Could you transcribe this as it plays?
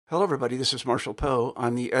Hello, everybody. This is Marshall Poe.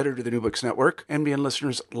 I'm the editor of the New Books Network. NBN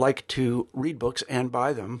listeners like to read books and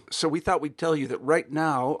buy them. So we thought we'd tell you that right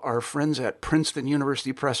now, our friends at Princeton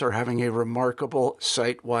University Press are having a remarkable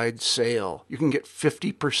site-wide sale. You can get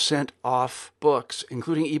 50% off books,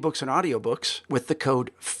 including ebooks and audiobooks, with the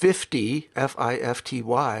code 50,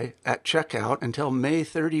 F-I-F-T-Y, at checkout until May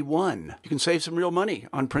 31. You can save some real money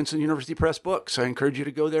on Princeton University Press books. I encourage you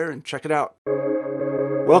to go there and check it out.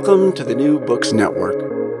 Welcome to the New Books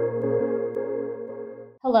Network.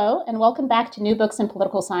 Hello, and welcome back to New Books in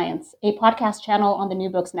Political Science, a podcast channel on the New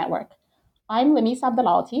Books Network. I'm Lamis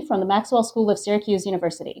Abdelalti from the Maxwell School of Syracuse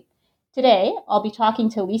University. Today, I'll be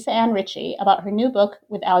talking to Lisa Ann Ritchie about her new book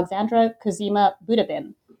with Alexandra Kuzima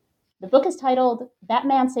Budabin. The book is titled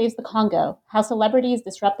Batman Saves the Congo, How Celebrities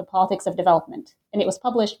Disrupt the Politics of Development, and it was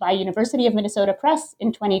published by University of Minnesota Press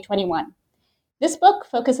in 2021. This book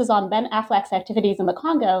focuses on Ben Affleck's activities in the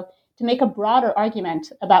Congo to make a broader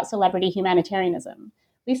argument about celebrity humanitarianism.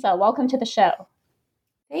 Lisa, welcome to the show.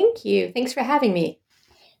 Thank you. Thanks for having me.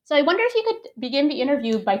 So I wonder if you could begin the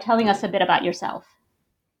interview by telling us a bit about yourself.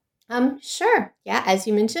 Sure. Yeah, as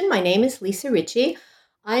you mentioned, my name is Lisa Ritchie.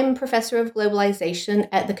 I'm professor of globalization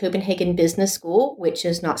at the Copenhagen Business School, which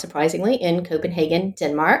is not surprisingly in Copenhagen,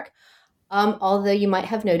 Denmark. Although you might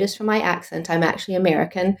have noticed from my accent, I'm actually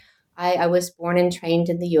American. I was born and trained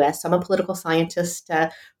in the U.S. I'm a political scientist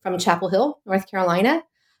from Chapel Hill, North Carolina.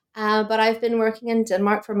 But I've been working in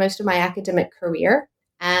Denmark for most of my academic career,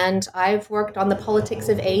 and I've worked on the politics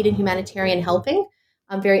of aid and humanitarian helping.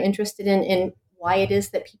 I'm very interested in why it is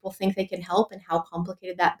that people think they can help and how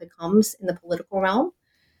complicated that becomes in the political realm.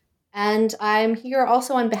 And I'm here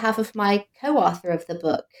also on behalf of my co-author of the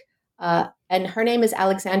book, and her name is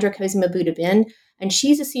Alexandra Kuzima Budabin, and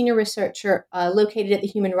she's a senior researcher located at the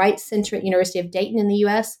Human Rights Center at University of Dayton in the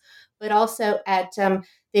U.S., but also at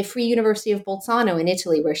the Free University of Bolzano in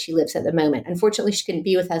Italy, where she lives at the moment. Unfortunately, she couldn't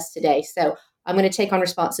be with us today, so I'm going to take on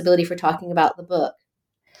responsibility for talking about the book.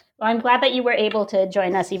 Well, I'm glad that you were able to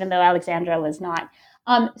join us, even though Alexandra was not.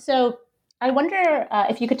 So I wonder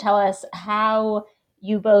if you could tell us how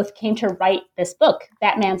you both came to write this book,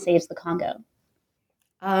 Batman Saves the Congo.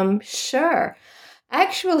 Sure.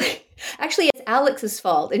 Actually, it's Alex's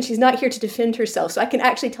fault, and she's not here to defend herself, so I can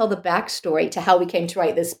actually tell the backstory to how we came to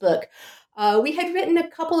write this book. We had written a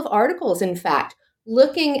couple of articles, in fact,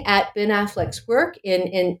 looking at Ben Affleck's work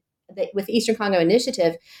with the Eastern Congo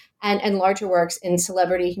Initiative and larger works in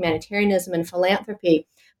celebrity humanitarianism and philanthropy,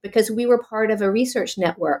 because we were part of a research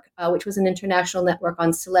network, which was an international network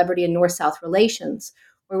on celebrity and North-South relations,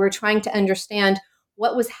 where we're trying to understand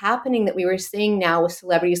what was happening that we were seeing now with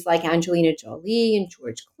celebrities like Angelina Jolie and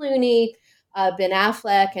George Clooney, Ben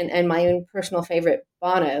Affleck, and my own personal favorite,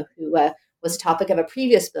 Bono, who was the topic of a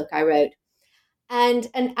previous book I wrote. And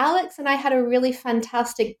Alex and I had a really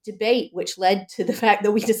fantastic debate, which led to the fact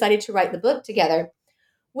that we decided to write the book together,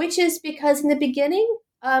 which is because in the beginning,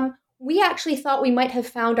 we actually thought we might have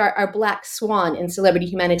found our black swan in celebrity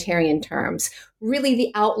humanitarian terms, really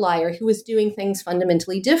the outlier who was doing things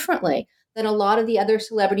fundamentally differently than a lot of the other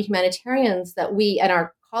celebrity humanitarians that we and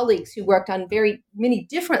our colleagues who worked on very many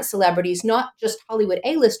different celebrities, not just Hollywood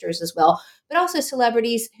A-listers as well, but also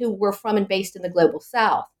celebrities who were from and based in the global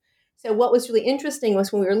South. So what was really interesting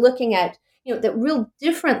was when we were looking at, the real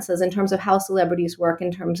differences in terms of how celebrities work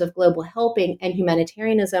in terms of global helping and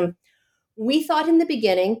humanitarianism, we thought in the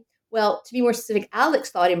beginning, well, to be more specific, Alex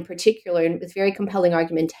thought in particular, and with very compelling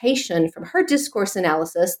argumentation from her discourse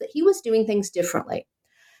analysis, that he was doing things differently.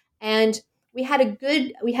 And we had a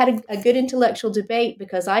good intellectual debate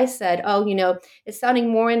because I said, it's sounding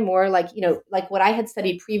more and more like what I had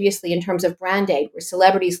studied previously in terms of brand aid, where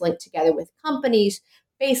celebrities link together with companies,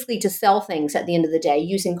 basically to sell things at the end of the day,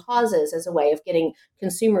 using causes as a way of getting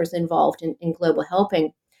consumers involved in global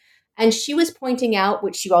helping. And she was pointing out,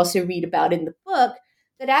 which you also read about in the book,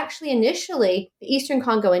 that actually initially the Eastern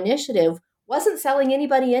Congo Initiative wasn't selling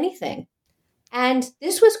anybody anything. And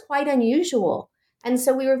this was quite unusual. And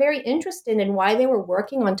so we were very interested in why they were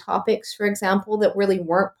working on topics, for example, that really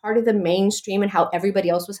weren't part of the mainstream and how everybody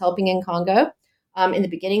else was helping in Congo. In the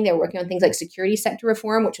beginning, they were working on things like security sector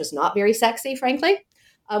reform, which was not very sexy, frankly,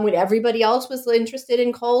 when everybody else was interested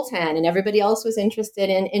in coltan and everybody else was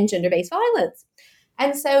interested in gender-based violence.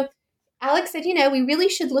 And so Alex said, we really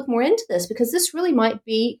should look more into this because this really might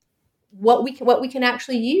be what we can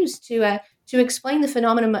actually use to explain the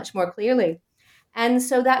phenomenon much more clearly. And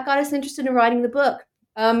so that got us interested in writing the book.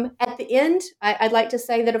 At the end, I'd like to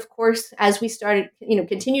say that, of course, as we started,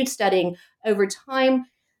 continued studying over time,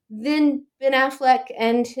 then Ben Affleck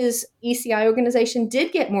and his ECI organization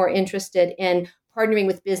did get more interested in partnering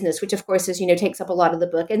with business, which of course is, takes up a lot of the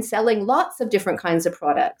book, and selling lots of different kinds of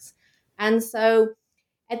products. And so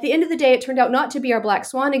at the end of the day, it turned out not to be our Black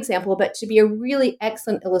Swan example, but to be a really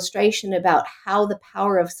excellent illustration about how the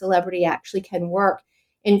power of celebrity actually can work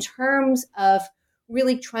in terms of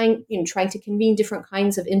really trying to convene different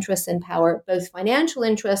kinds of interests and power, both financial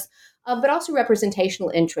interests, but also representational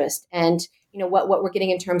interest, and what we're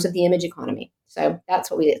getting in terms of the image economy. So that's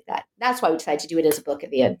what we did. That's why we decided to do it as a book at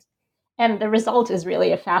the end. And the result is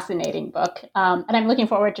really a fascinating book, and I'm looking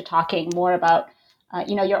forward to talking more about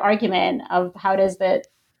your argument of how does the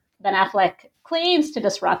Ben Affleck claims to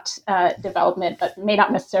disrupt development, but may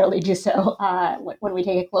not necessarily do so when we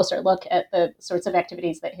take a closer look at the sorts of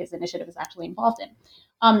activities that his initiative is actually involved in.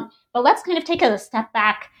 But let's kind of take a step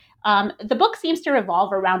back. The book seems to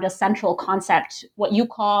revolve around a central concept, what you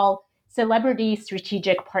call celebrity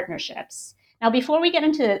strategic partnerships. Now, before we get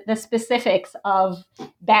into the specifics of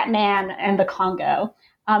Batman and the Congo,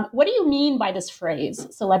 what do you mean by this phrase,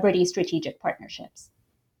 celebrity strategic partnerships?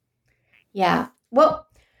 Yeah, well,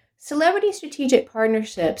 celebrity strategic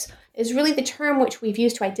partnerships is really the term which we've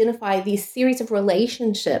used to identify these series of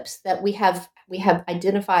relationships that we have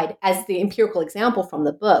identified as the empirical example from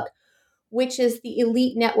the book, which is the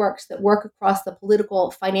elite networks that work across the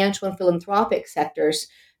political, financial, and philanthropic sectors,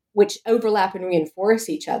 which overlap and reinforce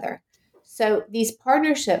each other. So these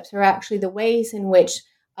partnerships are actually the ways in which,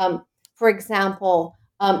 for example,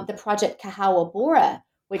 the Project Kahawa Bora,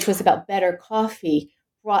 which was about better coffee,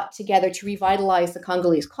 brought together to revitalize the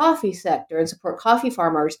Congolese coffee sector and support coffee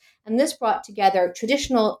farmers. And this brought together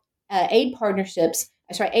traditional aid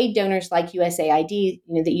donors like USAID,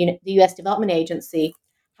 the U.S. Development Agency,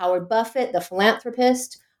 Howard Buffett, the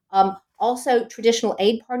philanthropist, also traditional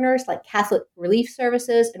aid partners like Catholic Relief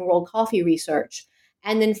Services and World Coffee Research.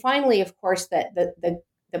 And then finally, of course,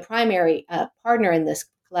 the primary partner in this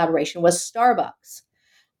collaboration was Starbucks.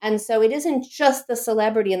 And so it isn't just the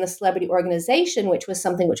celebrity and the celebrity organization, which was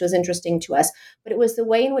something which was interesting to us, but it was the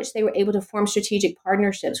way in which they were able to form strategic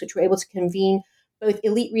partnerships, which were able to convene both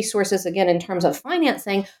elite resources, again, in terms of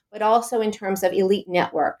financing, but also in terms of elite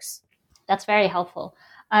networks. That's very helpful.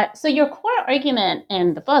 So your core argument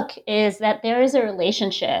in the book is that there is a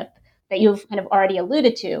relationship that you've kind of already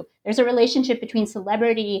alluded to. There's a relationship between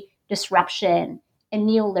celebrity disruption and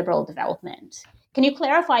neoliberal development. Can you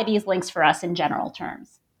clarify these links for us in general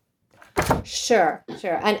terms? Sure.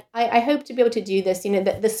 And I hope to be able to do this.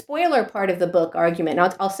 The spoiler part of the book argument,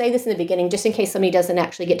 and I'll say this in the beginning, just in case somebody doesn't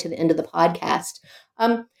actually get to the end of the podcast.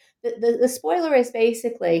 The spoiler is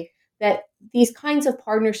basically that these kinds of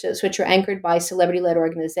partnerships, which are anchored by celebrity-led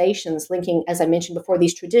organizations, linking, as I mentioned before,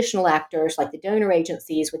 these traditional actors like the donor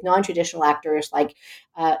agencies with non-traditional actors like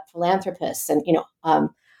philanthropists, and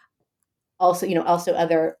also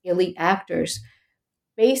other elite actors,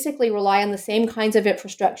 basically rely on the same kinds of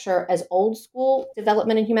infrastructure as old school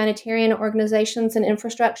development and humanitarian organizations and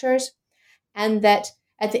infrastructures, and that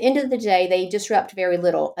at the end of the day, they disrupt very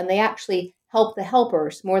little, and they actually help the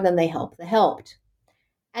helpers more than they help the helped.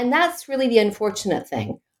 And that's really the unfortunate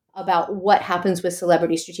thing about what happens with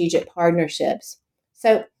celebrity strategic partnerships.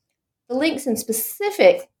 So the links in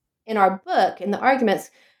specific in our book, in the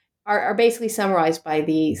arguments, are basically summarized by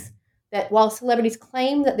these. That while celebrities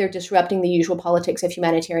claim that they're disrupting the usual politics of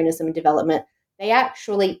humanitarianism and development, they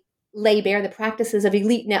actually lay bare the practices of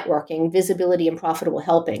elite networking, visibility, and profitable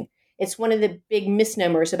helping. It's one of the big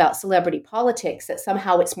misnomers about celebrity politics, that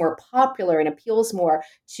somehow it's more popular and appeals more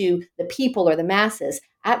to the people or the masses.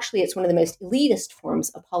 Actually, it's one of the most elitist forms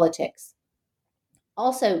of politics.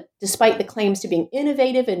 Also, despite the claims to being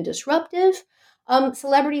innovative and disruptive,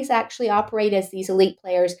 celebrities actually operate as these elite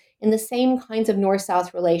players in the same kinds of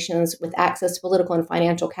North-South relations with access to political and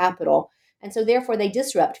financial capital. And so therefore, they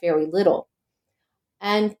disrupt very little.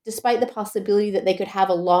 And despite the possibility that they could have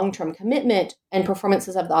a long-term commitment and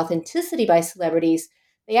performances of the authenticity by celebrities,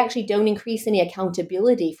 they actually don't increase any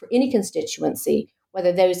accountability for any constituency,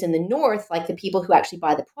 whether those in the North, like the people who actually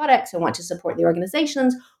buy the products and want to support the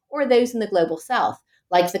organizations, or those in the global South,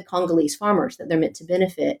 like the Congolese farmers that they're meant to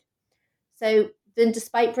benefit. So then,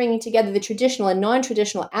 despite bringing together the traditional and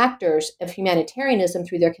non-traditional actors of humanitarianism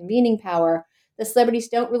through their convening power, the celebrities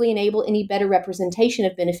don't really enable any better representation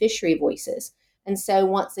of beneficiary voices. And so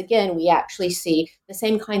once again, we actually see the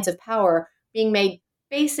same kinds of power being made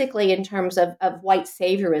basically in terms of white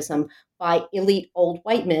saviorism by elite old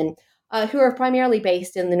white men who are primarily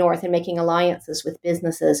based in the North and making alliances with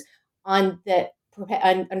businesses under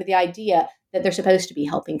the idea that they're supposed to be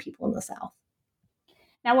helping people in the South.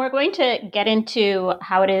 Now, we're going to get into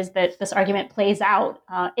how it is that this argument plays out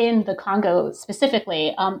in the Congo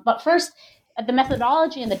specifically. But first, the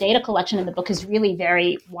methodology and the data collection in the book is really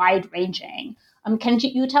very wide-ranging. Can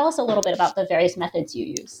you tell us a little bit about the various methods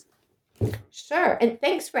you use? Sure. And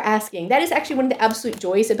thanks for asking. That is actually one of the absolute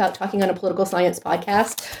joys about talking on a political science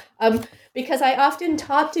podcast, because I often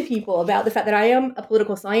talk to people about the fact that I am a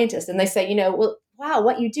political scientist, and they say, well, wow,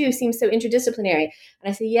 what you do seems so interdisciplinary. And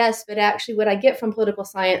I say, yes, but actually what I get from political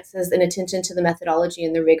science is an attention to the methodology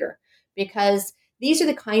and the rigor, because these are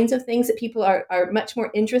the kinds of things that people are much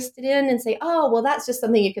more interested in and say, oh, well, that's just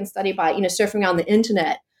something you can study by, surfing on the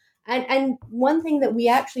internet. And one thing that we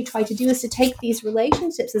actually try to do is to take these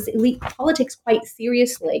relationships as elite politics quite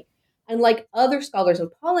seriously. And like other scholars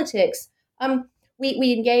of politics,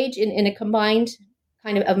 we engage in a combined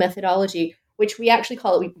kind of methodology, which we actually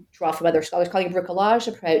call it, we draw from other scholars, calling it a bricolage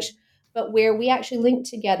approach, but where we actually link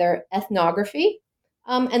together ethnography.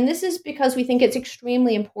 And this is because we think it's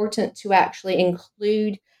extremely important to actually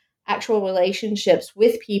include actual relationships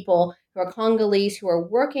with people who are Congolese, who are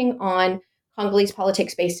working on Congolese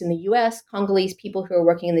politics based in the US, Congolese people who are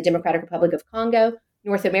working in the Democratic Republic of Congo,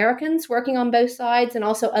 North Americans working on both sides, and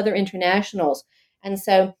also other internationals. And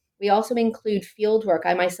so we also include field work.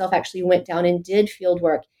 I myself actually went down and did field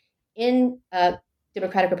work in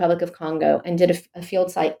Democratic Republic of Congo and did a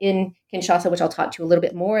field site in Kinshasa, which I'll talk to you a little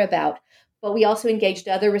bit more about. But we also engaged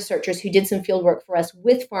other researchers who did some field work for us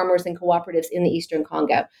with farmers and cooperatives in the Eastern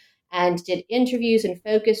Congo, and did interviews and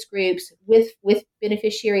focus groups with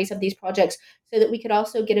beneficiaries of these projects so that we could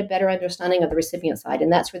also get a better understanding of the recipient side. And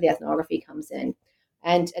that's where the ethnography comes in.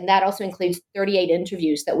 And that also includes 38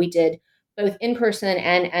 interviews that we did both in person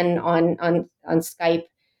and on Skype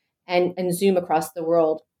and Zoom across the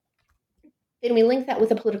world. Then we link that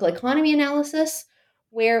with a political economy analysis,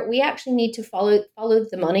 where we actually need to follow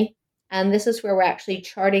the money. And this is where we're actually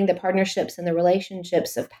charting the partnerships and the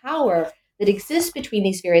relationships of power that exists between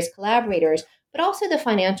these various collaborators, but also the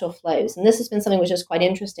financial flows. And this has been something which is quite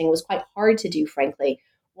interesting. It was quite hard to do, frankly.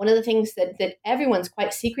 One of the things that everyone's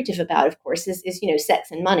quite secretive about, of course, is sex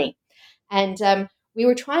and money. And we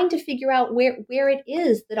were trying to figure out where it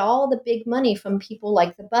is that all the big money from people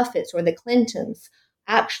like the Buffetts or the Clintons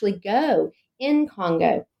actually go in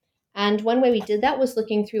Congo. And one way we did that was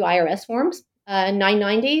looking through IRS forms.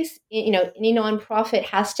 990s, any nonprofit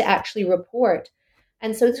has to actually report.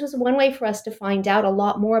 And so this was one way for us to find out a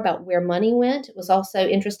lot more about where money went. It was also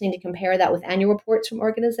interesting to compare that with annual reports from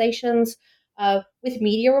organizations, with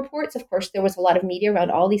media reports. Of course, there was a lot of media around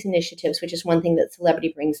all these initiatives, which is one thing that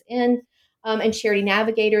Celebrity brings in. And Charity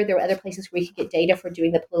Navigator, there were other places where we could get data for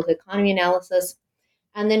doing the political economy analysis.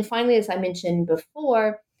 And then finally, as I mentioned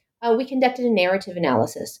before, we conducted a narrative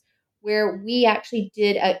analysis where we actually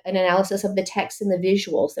did an analysis of the text and the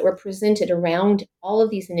visuals that were presented around all of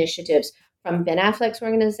these initiatives, from Ben Affleck's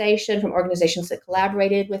organization, from organizations that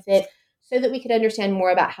collaborated with it, so that we could understand more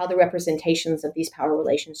about how the representations of these power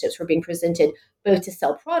relationships were being presented, both to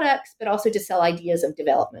sell products, but also to sell ideas of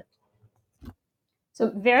development.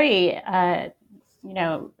 So very,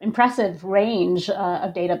 impressive range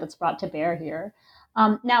of data that's brought to bear here.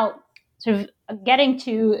 Now, sort of getting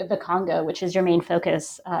to the Congo, which is your main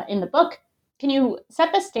focus in the book, can you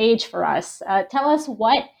set the stage for us? Tell us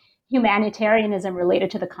what humanitarianism related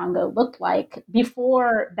to the Congo looked like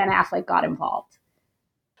before Ben Affleck got involved.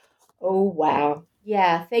 Oh, wow.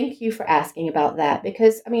 Yeah, thank you for asking about that.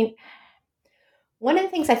 Because, one of the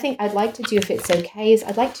things I think I'd like to do, if it's okay, is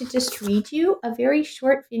I'd like to just read you a very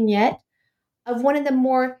short vignette of one of the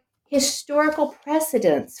more historical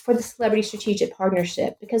precedents for the Celebrity Strategic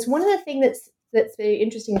Partnership. Because one of the things that's very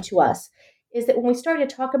interesting to us is that when we start to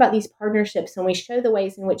talk about these partnerships and we show the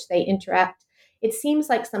ways in which they interact, it seems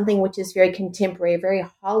like something which is very contemporary, very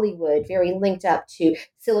Hollywood, very linked up to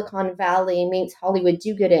Silicon Valley meets Hollywood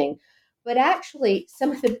do-gooding. But actually,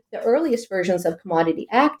 some of the earliest versions of commodity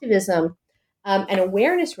activism and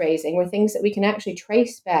awareness raising were things that we can actually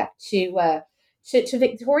trace back to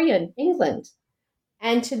Victorian England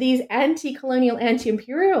and to these anti-colonial,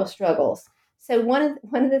 anti-imperial struggles. So one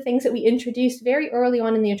of the things that we introduced very early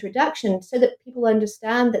on in the introduction, so that people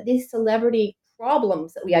understand that these celebrity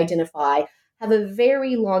problems that we identify have a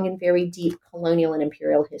very long and very deep colonial and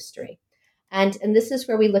imperial history. And this is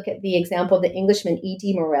where we look at the example of the Englishman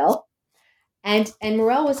E.D. Morel. And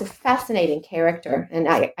Morel was a fascinating character. And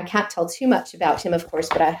I can't tell too much about him, of course,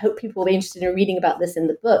 but I hope people will be interested in reading about this in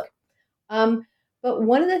the book. But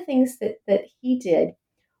one of the things that he did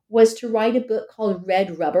was to write a book called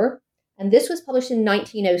Red Rubber. And this was published in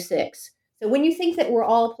 1906. So when you think that we're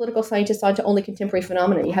all political scientists onto only contemporary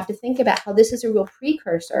phenomena, you have to think about how this is a real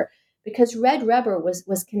precursor, because Red Rubber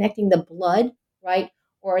was connecting the blood, right,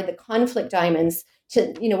 or the conflict diamonds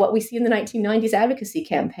to, what we see in the 1990s advocacy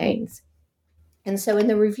campaigns. And so in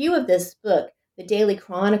the review of this book, the Daily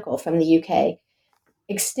Chronicle from the UK,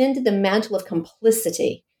 extended the mantle of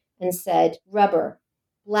complicity and said, rubber,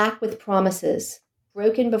 black with promises,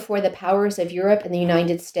 broken before the powers of Europe and the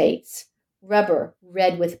United States, rubber,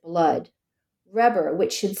 red with blood, rubber,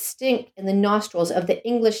 which should stink in the nostrils of the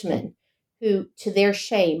Englishmen who, to their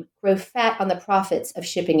shame, grow fat on the profits of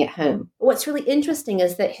shipping it home. But what's really interesting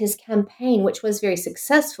is that his campaign, which was very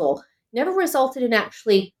successful, never resulted in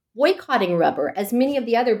actually boycotting rubber, as many of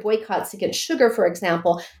the other boycotts against sugar, for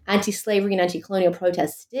example, anti-slavery and anti-colonial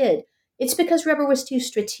protests did. It's because rubber was too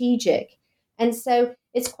strategic. And so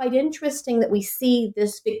it's quite interesting that we see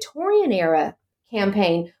this Victorian era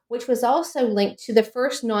campaign, which was also linked to the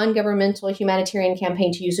first non-governmental humanitarian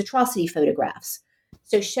campaign to use atrocity photographs.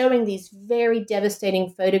 So showing these very devastating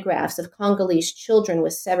photographs of Congolese children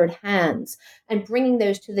with severed hands and bringing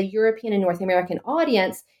those to the European and North American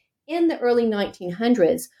audience in the early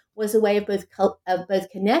 1900s was a way of both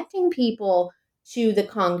connecting people to the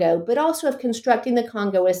Congo, but also of constructing the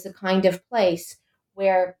Congo as the kind of place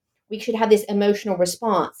where we should have this emotional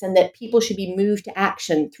response and that people should be moved to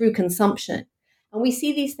action through consumption. And we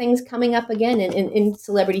see these things coming up again in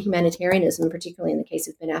celebrity humanitarianism, particularly in the case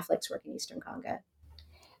of Ben Affleck's work in Eastern Congo.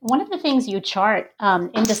 One of the things you chart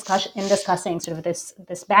in discussing sort of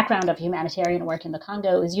this background of humanitarian work in the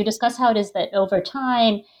Congo is you discuss how it is that over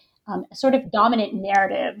time, a sort of dominant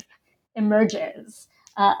narrative emerges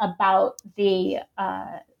about the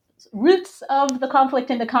roots of the conflict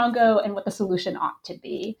in the Congo and what the solution ought to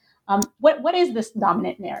be. What is this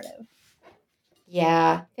dominant narrative?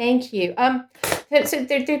 Yeah, thank you. So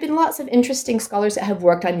there have been lots of interesting scholars that have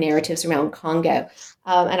worked on narratives around Congo.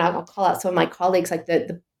 And I'll call out some of my colleagues, like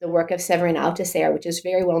the work of Séverine Autassere, which is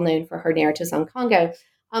very well known for her narratives on Congo,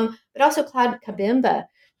 but also Claude Kabemba,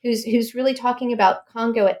 who's really talking about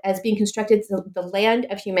Congo as being constructed as the land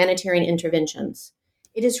of humanitarian interventions.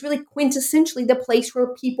 It is really quintessentially the place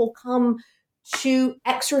where people come to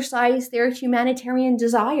exercise their humanitarian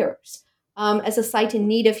desires as a site in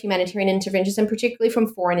need of humanitarian interventions, and particularly from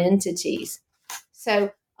foreign entities.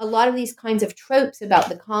 So a lot of these kinds of tropes about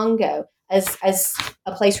the Congo as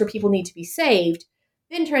a place where people need to be saved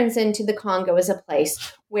then turns into the Congo as a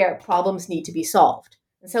place where problems need to be solved.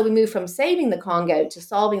 And so we move from saving the Congo to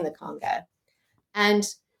solving the Congo. And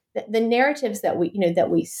the narratives that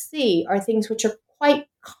we see are things which are quite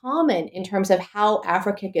common in terms of how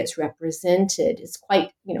Africa gets represented. It's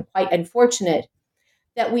quite unfortunate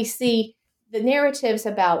that we see the narratives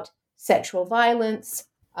about sexual violence,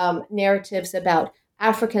 narratives about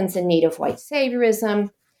Africans in need of white saviorism,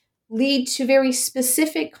 lead to very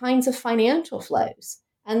specific kinds of financial flows.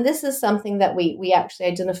 And this is something that we actually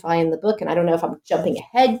identify in the book. And I don't know if I'm jumping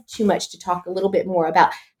ahead too much to talk a little bit more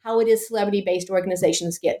about how it is celebrity-based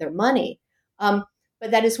organizations get their money.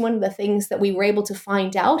 But that is one of the things that we were able to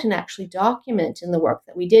find out and actually document in the work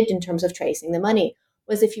that we did in terms of tracing the money,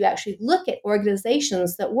 was if you actually look at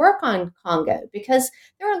organizations that work on Congo, because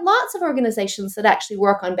there are lots of organizations that actually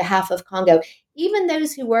work on behalf of Congo, even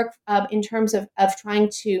those who work in terms of trying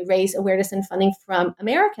to raise awareness and funding from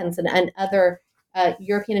Americans and other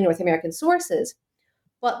European and North American sources.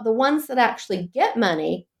 But the ones that actually get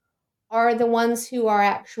money are the ones who are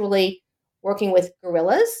actually working with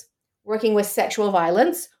guerrillas, working with sexual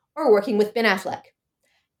violence, or working with Ben Affleck.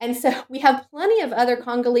 And so we have plenty of other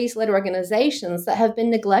Congolese-led organizations that have been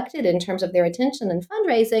neglected in terms of their attention and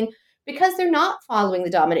fundraising because they're not following the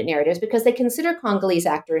dominant narratives, because they consider Congolese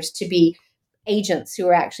actors to be agents who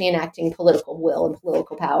are actually enacting political will and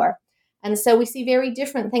political power. And so we see very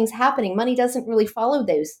different things happening. Money doesn't really follow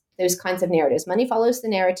those kinds of narratives. Money follows the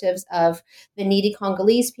narratives of the needy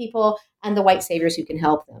Congolese people and the white saviors who can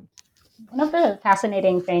help them. One of the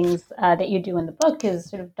fascinating things that you do in the book is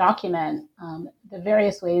sort of document the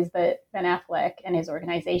various ways that Ben Affleck and his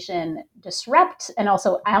organization disrupt and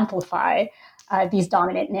also amplify these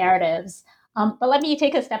dominant narratives. But let me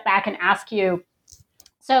take a step back and ask you,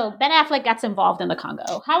 so Ben Affleck gets involved in the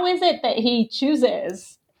Congo. How is it that he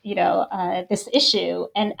chooses, this issue,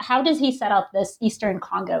 and how does he set up this Eastern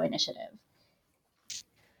Congo initiative?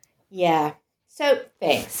 Yeah. So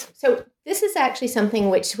thanks. So this is actually something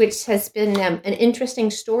which has been an interesting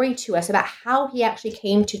story to us about how he actually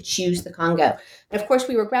came to choose the Congo. And of course,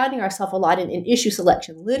 we were grounding ourselves a lot in issue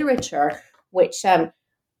selection literature, which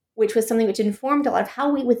was something which informed a lot of how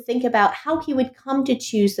we would think about how he would come to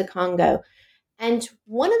choose the Congo. And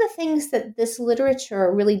one of the things that this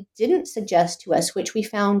literature really didn't suggest to us, which we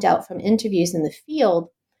found out from interviews in the field,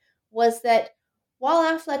 was that while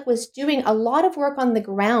Affleck was doing a lot of work on the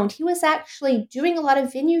ground, he was actually doing a lot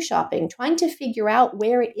of venue shopping, trying to figure out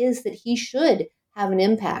where it is that he should have an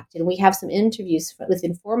impact. And we have some interviews with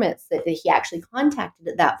informants that he actually contacted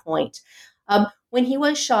at that point, when he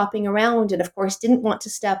was shopping around and, of course, didn't want to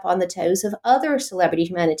step on the toes of other celebrity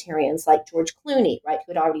humanitarians like George Clooney, right,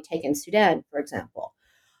 who had already taken Sudan, for example.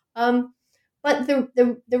 But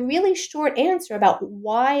the really short answer about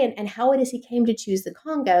why and how it is he came to choose the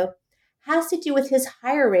Congo has to do with his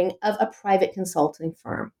hiring of a private consulting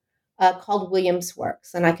firm called Williams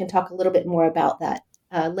Works. And I can talk a little bit more about that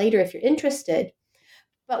later if you're interested.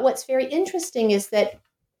 But what's very interesting is that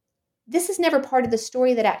this is never part of the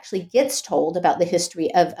story that actually gets told about the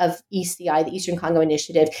history of ECI, the Eastern Congo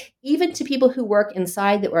Initiative, even to people who work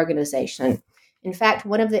inside the organization. In fact,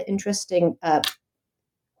 one of the interesting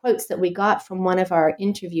quotes that we got from one of our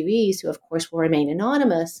interviewees, who of course will remain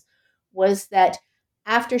anonymous, was that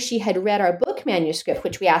after she had read our book manuscript,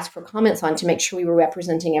 which we asked for comments on to make sure we were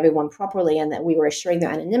representing everyone properly and that we were assuring their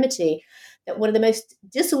anonymity, that one of the most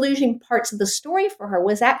disillusioning parts of the story for her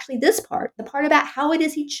was actually this part, the part about how it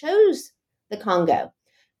is he chose the Congo,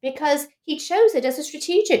 because he chose it as a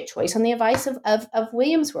strategic choice on the advice of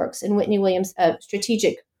Williams Works and Whitney Williams'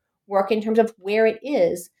 strategic work in terms of where it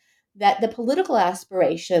is that the political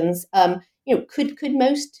aspirations could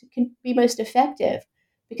be most effective,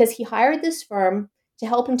 because he hired this firm to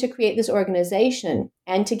help him to create this organization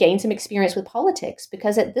and to gain some experience with politics.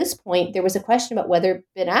 Because at this point, there was a question about whether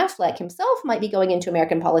Ben Affleck himself might be going into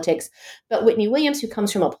American politics, but Whitney Williams, who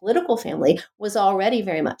comes from a political family, was already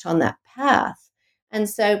very much on that path. And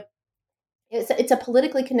so it's a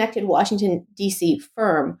politically connected Washington, D.C.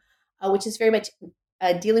 firm, which is very much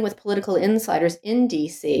dealing with political insiders in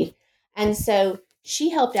D.C. And so she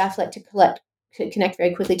helped Affleck to connect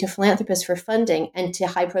very quickly to philanthropists for funding and to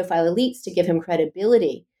high-profile elites to give him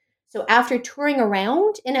credibility. So after touring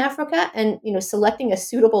around in Africa and selecting a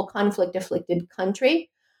suitable conflict-afflicted country,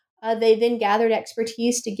 they then gathered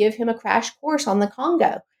expertise to give him a crash course on the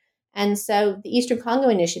Congo. And so the Eastern Congo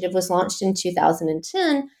Initiative was launched in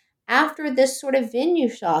 2010 after this sort of venue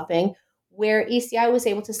shopping, where ECI was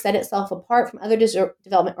able to set itself apart from other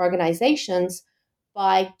development organizations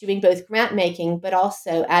by doing both grant making but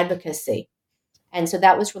also advocacy. And so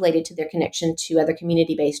that was related to their connection to other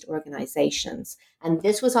community-based organizations. And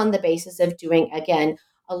this was on the basis of doing, again,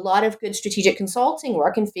 a lot of good strategic consulting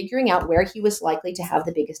work and figuring out where he was likely to have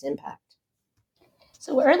the biggest impact.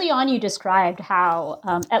 So early on, you described how,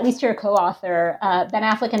 at least your co-author, Ben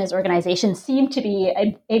Affleck and his organization seemed to be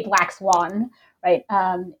a black swan, right,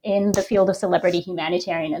 in the field of celebrity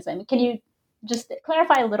humanitarianism. Can you just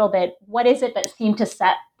clarify a little bit, what is it that seemed to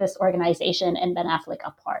set this organization and Ben Affleck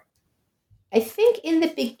apart? I think in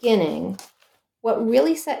the beginning, what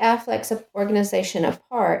really set Affleck's organization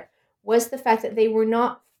apart was the fact that they were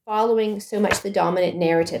not following so much the dominant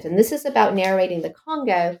narrative. And this is about narrating the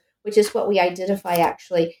Congo, which is what we identify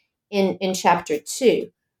actually in chapter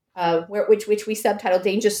 2, which we subtitled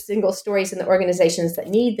Dangerous Single Stories in the Organizations That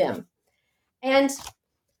Need Them. And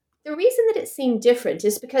the reason that it seemed different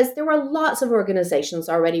is because there were lots of organizations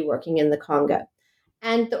already working in the Congo.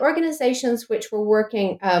 And the organizations which were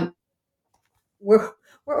working were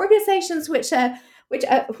organizations which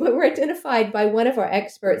were identified by one of our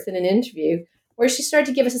experts in an interview, where she started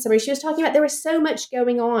to give us a summary. She was talking about there was so much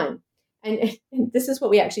going on. And this is what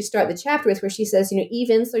we actually start the chapter with, where she says, Eve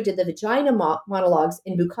Ensler did the vagina monologues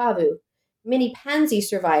in Bukavu. Many Pansy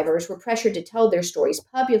survivors were pressured to tell their stories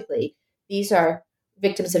publicly. These are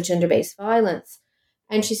victims of gender-based violence.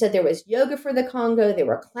 And she said there was yoga for the Congo. There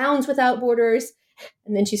were clowns without borders.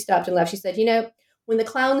 And then she stopped and laughed. She said, when the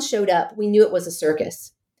clowns showed up, we knew it was a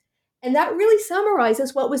circus. And that really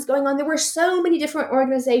summarizes what was going on. There were so many different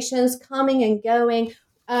organizations coming and going.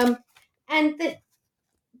 And that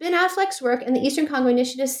Ben Affleck's work and the Eastern Congo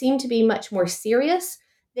Initiative seemed to be much more serious.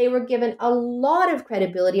 They were given a lot of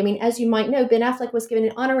credibility. I mean, as you might know, Ben Affleck was given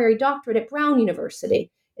an honorary doctorate at Brown University.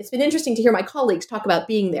 It's been interesting to hear my colleagues talk about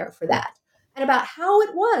being there for that, and about how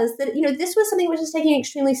it was that, this was something which was taken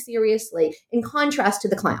extremely seriously in contrast to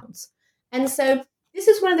the clowns. And so this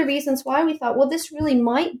is one of the reasons why we thought, well, this really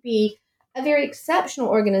might be a very exceptional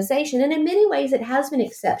organization. And in many ways, it has been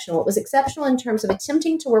exceptional. It was exceptional in terms of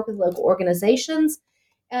attempting to work with local organizations.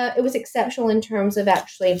 It was exceptional in terms of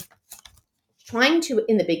actually trying to,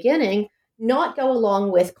 in the beginning, not go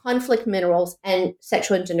along with conflict minerals and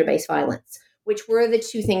sexual and gender-based violence, which were the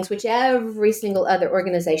two things which every single other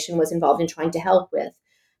organization was involved in trying to help with.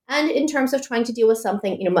 And in terms of trying to deal with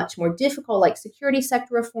something, much more difficult, like security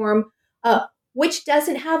sector reform, which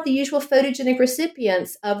doesn't have the usual photogenic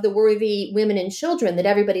recipients of the worthy women and children that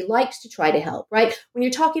everybody likes to try to help, right? When you're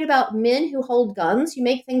talking about men who hold guns, you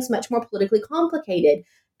make things much more politically complicated.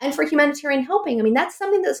 And for humanitarian helping, that's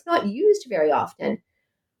something that's not used very often.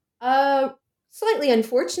 Slightly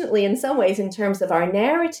unfortunately, in some ways, in terms of our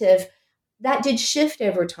narrative, that did shift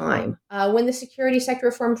over time. When the security sector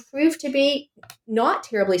reform proved to be not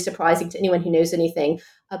terribly surprising to anyone who knows anything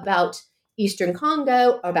about Eastern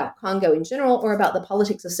Congo, or about Congo in general, or about the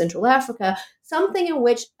politics of Central Africa, something in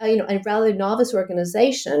which a rather novice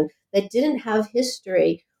organization that didn't have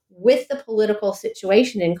history with the political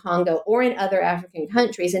situation in Congo or in other African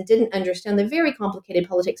countries and didn't understand the very complicated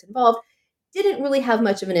politics involved, didn't really have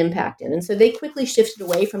much of an impact in. And so they quickly shifted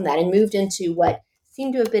away from that and moved into what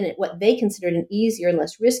seemed to have been what they considered an easier and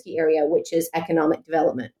less risky area, which is economic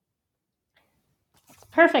development.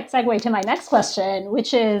 Perfect segue to my next question,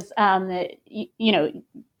 which is,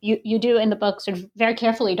 you do in the book sort of very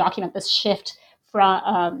carefully document this shift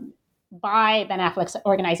from by Ben Affleck's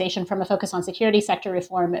organization from a focus on security sector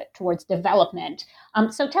reform towards development.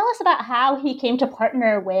 So tell us about how he came to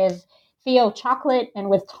partner with Theo Chocolate and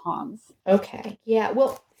with Tom's. Okay, yeah.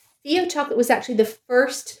 Well, Theo Chocolate was actually the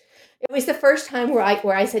first. It was the first time where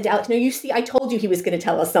I said to Alex, "No, you see, I told you he was going to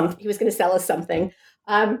tell us something. He was going to sell us something."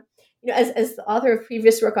 As the author of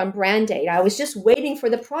previous work on Brand Date, I was just waiting for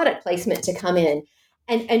the product placement to come in.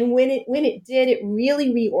 And when it did, it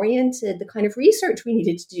really reoriented the kind of research we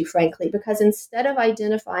needed to do, frankly, because instead of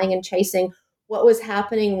identifying and chasing what was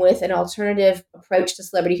happening with an alternative approach to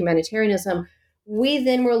celebrity humanitarianism, we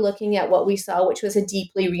then were looking at what we saw, which was a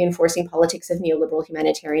deeply reinforcing politics of neoliberal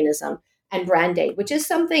humanitarianism and brand aid, which is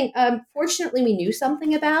something, fortunately, we knew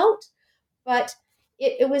something about, but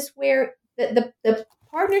it was where the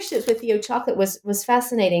partnerships with Theo Chocolate was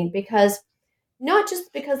fascinating, because not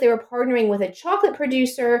just because they were partnering with a chocolate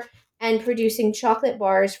producer and producing chocolate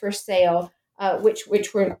bars for sale, which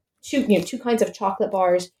were two kinds of chocolate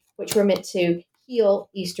bars which were meant to heal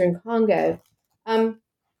Eastern Congo.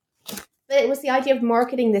 But it was the idea of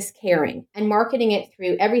marketing this caring and marketing it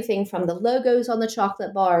through everything from the logos on the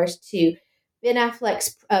chocolate bars to Ben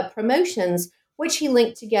Affleck's promotions, which he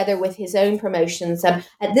linked together with his own promotions. At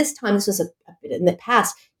this time, this was a bit in the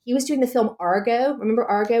past. He was doing the film Argo. Remember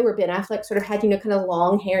Argo, where Ben Affleck sort of had, kind of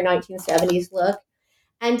long hair, 1970s look?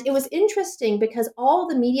 And it was interesting because all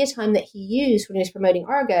the media time that he used when he was promoting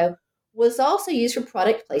Argo was also used for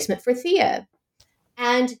product placement for Theo.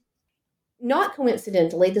 And not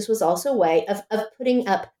coincidentally, this was also a way of putting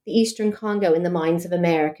up the Eastern Congo in the minds of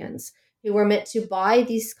Americans who were meant to buy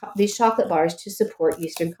these chocolate bars to support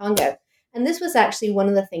Eastern Congo. And this was actually one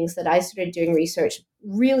of the things that I started doing research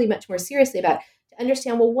really much more seriously about, to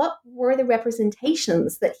understand, well, what were the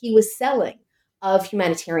representations that he was selling of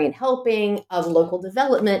humanitarian helping, of local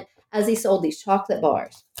development, as he sold these chocolate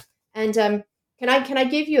bars. And can I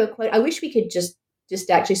give you a quote? I wish we could just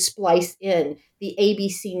actually splice in the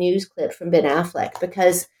ABC News clip from Ben Affleck,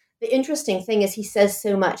 because the interesting thing is he says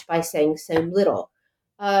so much by saying so little.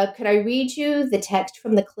 Could I read you the text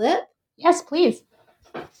from the clip? Yes, please.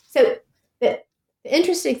 So the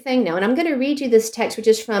interesting thing now, and I'm going to read you this text, which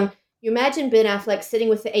is from, you imagine Ben Affleck sitting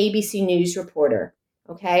with the ABC News reporter,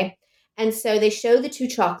 okay? And so they show the two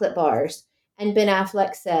chocolate bars, and Ben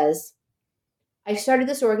Affleck says, "I started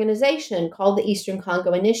this organization called the Eastern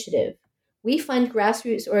Congo Initiative. We fund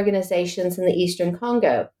grassroots organizations in the Eastern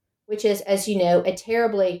Congo, which is, as you know, a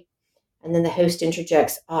terribly," and then the host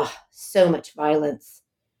interjects, so much violence,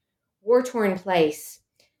 "war-torn place.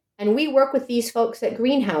 And we work with these folks at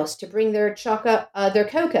Greenhouse to bring their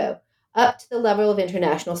cocoa up to the level of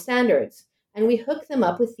international standards. And we hook them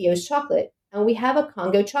up with Theo's chocolate. And we have a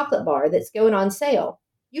Congo chocolate bar that's going on sale.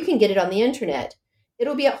 You can get it on the internet.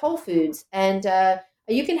 It'll be at Whole Foods. And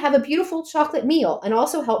you can have a beautiful chocolate meal and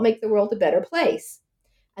also help make the world a better place."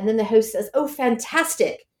 And then the host says, "Oh,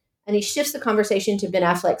 fantastic." And he shifts the conversation to Ben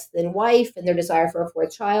Affleck's then wife and their desire for a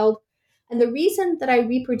fourth child. And the reason that I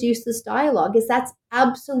reproduce this dialogue is that's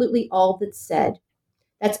absolutely all that's said.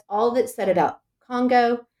 That's all that's said about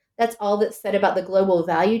Congo. That's all that's said about the global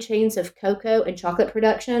value chains of cocoa and chocolate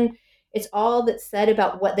production. It's all that's said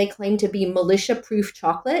about what they claim to be militia-proof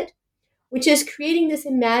chocolate, which is creating this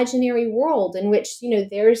imaginary world in which,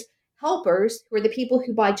 there's helpers who are the people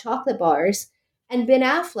who buy chocolate bars, and Ben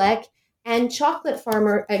Affleck and chocolate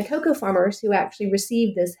farmer and cocoa farmers who actually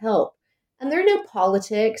receive this help. And there are no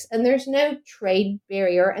politics, and there's no trade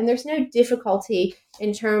barrier, and there's no difficulty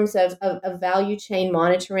in terms of value chain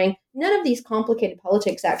monitoring. None of these complicated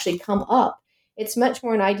politics actually come up. It's much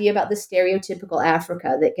more an idea about the stereotypical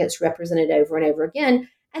Africa that gets represented over and over again.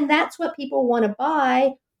 And that's what people want to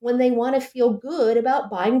buy when they want to feel good about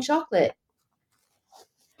buying chocolate.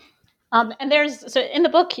 And so in the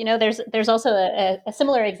book, there's also a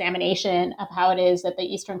similar examination of how it is that the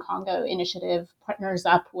Eastern Congo Initiative partners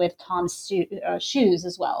up with Tom's shoes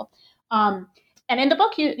as well. And in the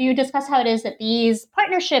book, you discuss how it is that these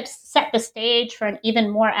partnerships set the stage for an even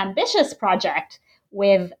more ambitious project,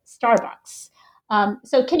 with Starbucks.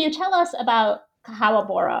 So can you tell us about Kahawa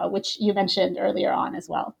Bora, which you mentioned earlier on as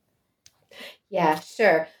well? Yeah,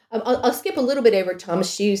 sure. I'll skip a little bit over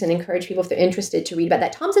Tom's shoes and encourage people, if they're interested, to read about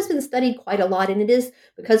that. Tom's has been studied quite a lot, and it is,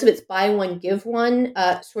 because of its buy one, give one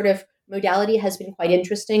sort of modality, has been quite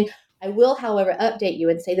interesting. I will, however, update you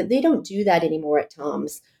and say that they don't do that anymore at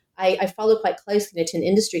Tom's. I follow quite closely and attend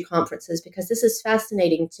industry conferences because this is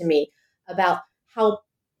fascinating to me about how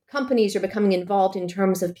companies are becoming involved in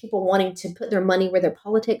terms of people wanting to put their money where their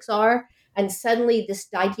politics are. And suddenly this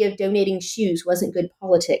idea of donating shoes wasn't good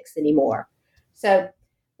politics anymore. So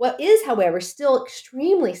what is, however, still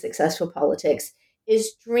extremely successful politics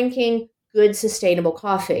is drinking good, sustainable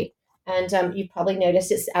coffee. And you've probably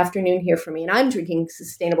noticed it's afternoon here for me, and I'm drinking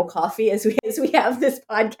sustainable coffee as we have this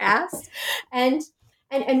podcast. And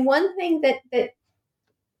one thing that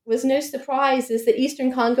was no surprise is the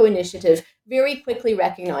Eastern Congo Initiative very quickly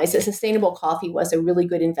recognized that sustainable coffee was a really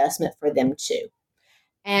good investment for them too.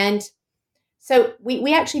 And so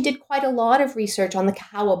we actually did quite a lot of research on the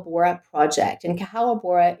Kahawa Bora project. And Kahawa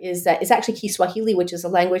Bora is actually Kiswahili, which is a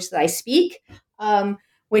language that I speak,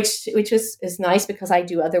 which is nice because I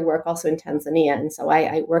do other work also in Tanzania. And so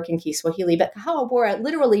I work in Kiswahili. But Kahawa Bora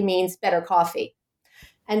literally means better coffee.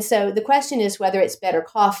 And so the question is whether it's better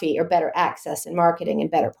coffee or better access and marketing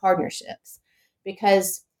and better partnerships.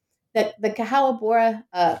 Because the Kahawa Bora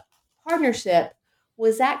partnership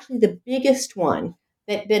was actually the biggest one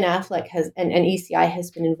that Ben Affleck has and ECI has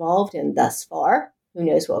been involved in thus far. Who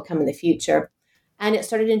knows what will come in the future. And it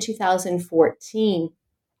started in 2014.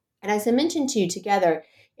 And as I mentioned to you, together,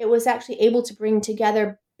 it was actually able to bring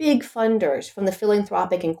together big funders from the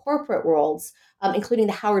philanthropic and corporate worlds, including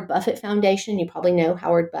the Howard Buffett Foundation. You probably know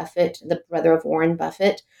Howard Buffett, the brother of Warren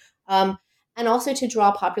Buffett, and also to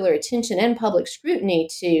draw popular attention and public scrutiny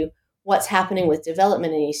to what's happening with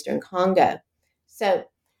development in Eastern Congo. So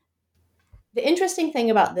the interesting thing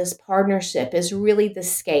about this partnership is really the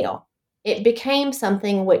scale. It became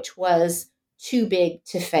something which was too big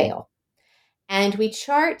to fail. And we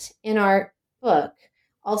chart in our book,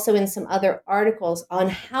 also in some other articles, on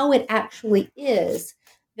how it actually is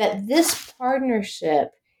that this partnership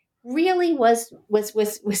really was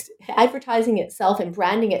advertising itself and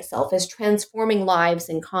branding itself as transforming lives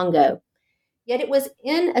in Congo. Yet it was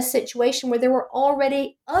in a situation where there were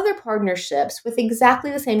already other partnerships with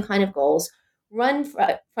exactly the same kind of goals, run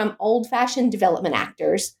from old-fashioned development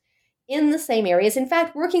actors in the same areas, in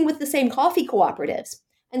fact, working with the same coffee cooperatives.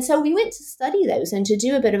 And so we went to study those and to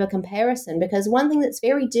do a bit of a comparison, because one thing that's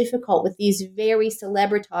very difficult with these very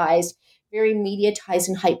celebritized, very mediatized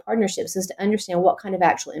and hype partnerships is to understand what kind of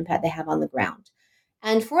actual impact they have on the ground.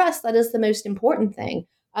 And for us, that is the most important thing.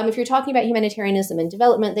 If you're talking about humanitarianism and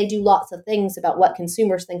development, they do lots of things about what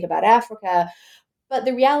consumers think about Africa. But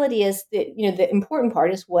the reality is that, the important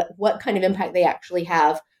part is what kind of impact they actually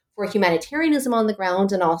have for humanitarianism on the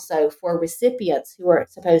ground, and also for recipients who are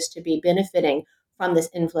supposed to be benefiting from this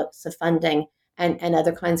influx of funding and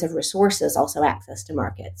other kinds of resources, also access to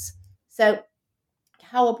markets. So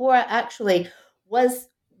Kahawa Bora actually was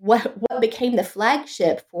what became the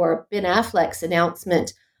flagship for Ben Affleck's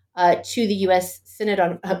announcement to the U.S. Senate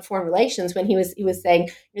on Foreign Relations, when he was saying,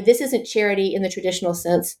 this isn't charity in the traditional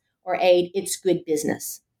sense or aid, it's good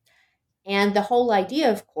business. And the whole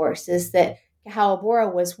idea, of course, is that Kahawa Bora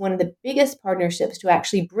was one of the biggest partnerships to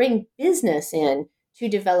actually bring business in to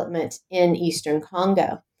development in Eastern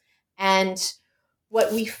Congo. And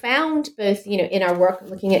what we found both, in our work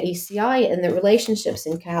looking at ECI and the relationships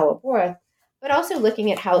in Kahawa Bora, but also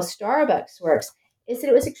looking at how Starbucks works, is that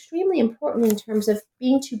it was extremely important in terms of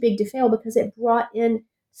being too big to fail, because it brought in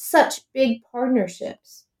such big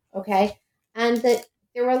partnerships, okay? And that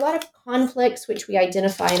there were a lot of conflicts which we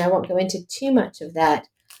identify, and I won't go into too much of that,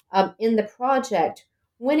 in the project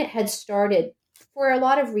when it had started, for a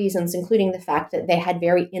lot of reasons, including the fact that they had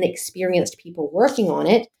very inexperienced people working on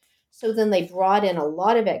it. So then they brought in a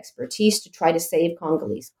lot of expertise to try to save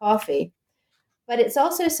Congolese coffee. But it's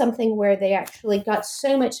also something where they actually got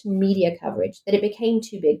so much media coverage that it became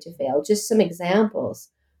too big to fail. Just some examples.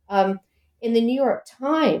 In the New York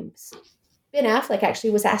Times, Ben Affleck actually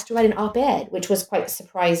was asked to write an op-ed, which was quite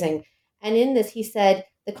surprising. And in this, he said,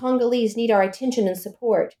 "The Congolese need our attention and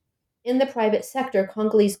support. In the private sector,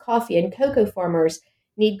 Congolese coffee and cocoa farmers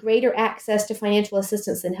need greater access to financial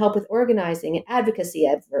assistance and help with organizing and advocacy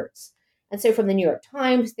efforts." And so from the New York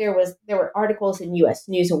Times, there were articles in U.S.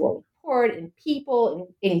 News and World Report, in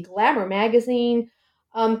People, in Glamour magazine.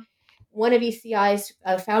 One of ECI's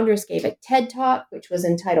founders gave a TED Talk, which was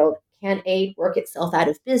entitled, "Can Aid Work Itself Out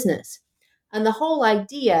of Business?" And the whole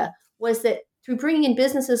idea was that through bringing in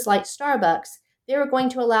businesses like Starbucks, they were going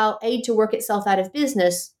to allow aid to work itself out of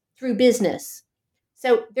business through business.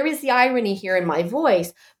 So there is the irony here in my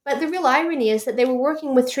voice, but the real irony is that they were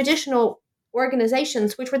working with traditional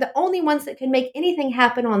organizations, which were the only ones that could make anything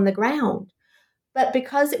happen on the ground. But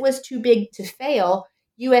because it was too big to fail,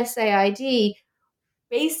 USAID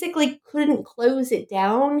basically couldn't close it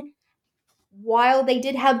down, while they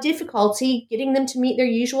did have difficulty getting them to meet their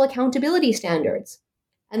usual accountability standards.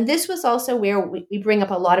 And this was also where we bring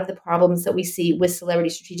up a lot of the problems that we see with celebrity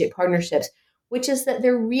strategic partnerships, which is that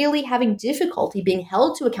they're really having difficulty being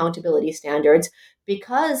held to accountability standards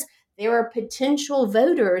because there are potential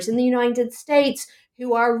voters in the United States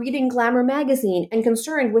who are reading Glamour magazine and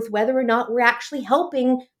concerned with whether or not we're actually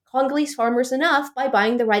helping Congolese farmers enough by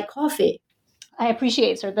buying the right coffee. I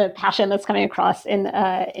appreciate sort of the passion that's coming across in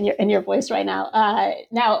your voice right now.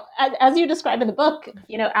 Now, as you describe in the book,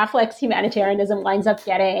 Affleck's humanitarianism winds up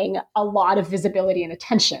getting a lot of visibility and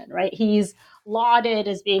attention, right? He's lauded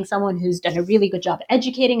as being someone who's done a really good job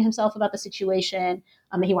educating himself about the situation.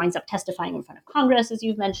 He winds up testifying in front of Congress, as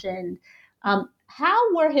you've mentioned.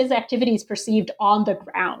 How were his activities perceived on the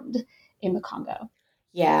ground in the Congo?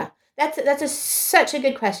 Yeah. That's such a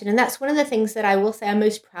good question. And that's one of the things that I will say I'm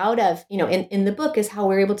most proud of, in the book, is how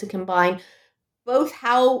we're able to combine both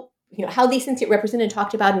how these things get represented and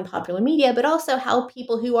talked about in popular media, but also how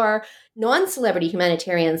people who are non-celebrity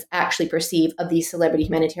humanitarians actually perceive of these celebrity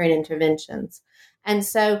humanitarian interventions. And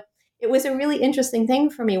so it was a really interesting thing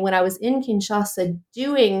for me when I was in Kinshasa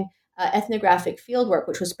doing ethnographic fieldwork,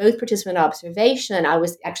 which was both participant observation. I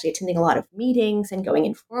was actually attending a lot of meetings and going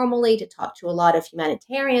informally to talk to a lot of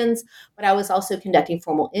humanitarians, but I was also conducting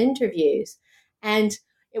formal interviews. And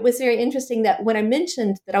it was very interesting that when I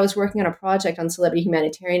mentioned that I was working on a project on celebrity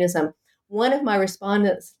humanitarianism, one of my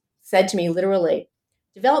respondents said to me literally,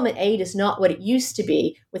 development aid is not what it used to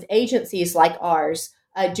be with agencies like ours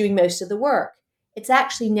doing most of the work. It's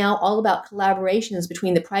actually now all about collaborations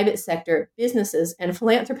between the private sector, businesses, and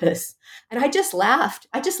philanthropists. And I just laughed.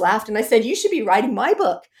 And I said, you should be writing my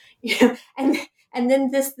book. And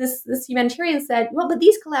then this humanitarian said, well, but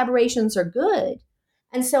these collaborations are good.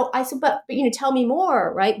 And so I said, but tell me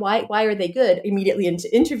more, right? Why are they good? Immediately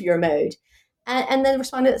into interviewer mode. And then the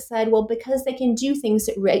respondent said, well, because they can do things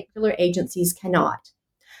that regular agencies cannot.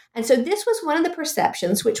 And so this was one of the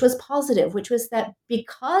perceptions, which was positive, which was that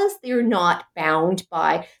because they're not bound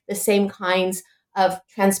by the same kinds of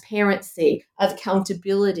transparency, of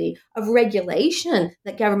accountability, of regulation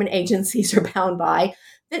that government agencies are bound by,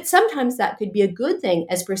 that sometimes that could be a good thing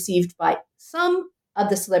as perceived by some of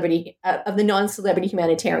the non-celebrity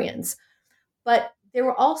humanitarians. But there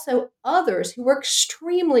were also others who were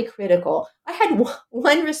extremely critical. I had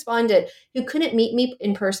one respondent who couldn't meet me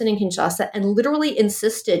in person in Kinshasa and literally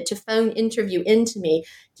insisted to phone interview into me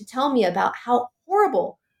to tell me about how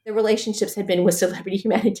horrible the relationships had been with celebrity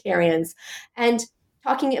humanitarians. And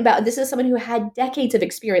talking about, this is someone who had decades of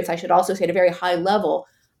experience, I should also say, at a very high level,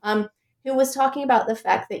 who was talking about the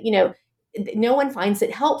fact that, no one finds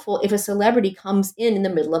it helpful if a celebrity comes in the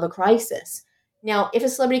middle of a crisis. Now, if a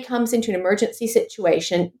celebrity comes into an emergency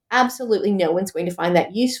situation, absolutely no one's going to find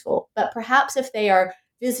that useful. But perhaps if they are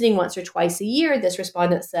visiting once or twice a year, this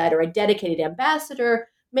respondent said, or a dedicated ambassador,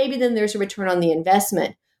 maybe then there's a return on the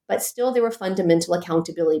investment. But still, there were fundamental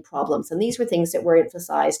accountability problems. And these were things that were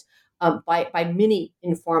emphasized by many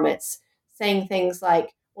informants, saying things like,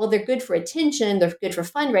 well, they're good for attention, they're good for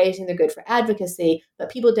fundraising, they're good for advocacy, but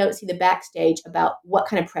people don't see the backstage about what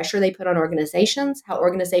kind of pressure they put on organizations, how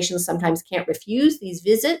organizations sometimes can't refuse these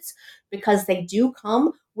visits because they do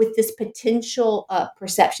come with this potential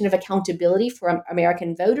perception of accountability for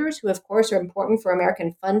American voters, who, of course, are important for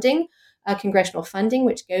American funding, congressional funding,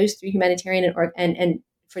 which goes through humanitarian and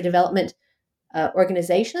for development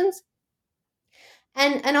organizations.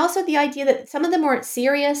 And also the idea that some of them weren't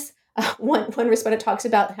serious. One respondent talks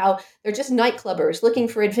about how they're just nightclubbers looking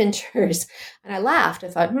for adventures. And I laughed. I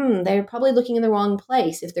thought, they're probably looking in the wrong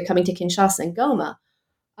place if they're coming to Kinshasa and Goma.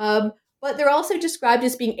 But they're also described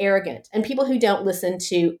as being arrogant and people who don't listen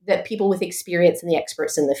to the people with experience and the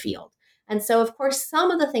experts in the field. And so, of course, some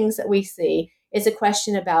of the things that we see is a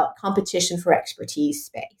question about competition for expertise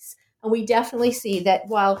space. And we definitely see that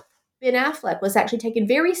while Ben Affleck was actually taken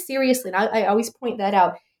very seriously, and I always point that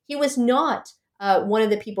out, he was not one of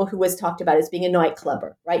the people who was talked about as being a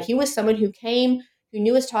nightclubber, right? He was someone who came, who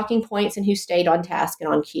knew his talking points, and who stayed on task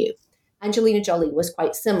and on cue. Angelina Jolie was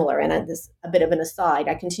quite similar. And this a bit of an aside,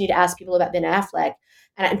 I continue to ask people about Ben Affleck,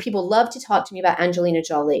 and people love to talk to me about Angelina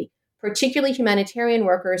Jolie, particularly humanitarian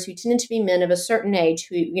workers who tended to be men of a certain age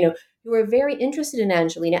who were very interested in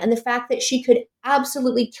Angelina and the fact that she could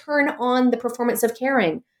absolutely turn on the performance of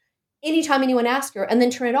caring anytime anyone asked her and then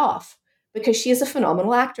turn it off. because she is a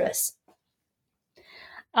phenomenal actress.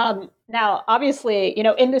 Now, obviously,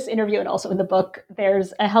 in this interview and also in the book,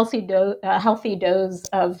 there's a healthy dose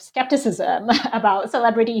of skepticism about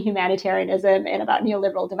celebrity humanitarianism and about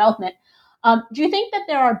neoliberal development. Do you think that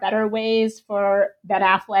there are better ways for Ben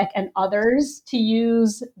Affleck and others to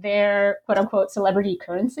use their quote unquote celebrity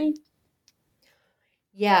currency?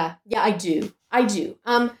 Yeah, I do.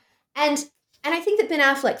 And I think that Ben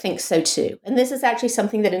Affleck thinks so too. And this is actually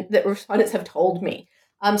something that respondents have told me.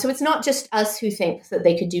 So it's not just us who think that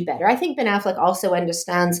they could do better. I think Ben Affleck also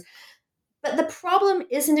understands. But the problem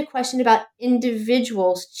isn't a question about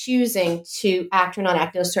individuals choosing to act or not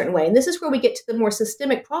act in a certain way. And this is where we get to the more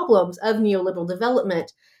systemic problems of neoliberal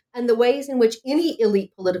development and the ways in which any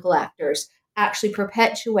elite political actors actually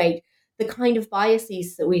perpetuate the kind of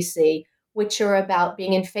biases that we see, which are about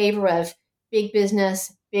being in favor of big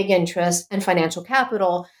business, big interest, and financial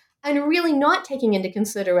capital, and really not taking into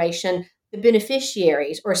consideration the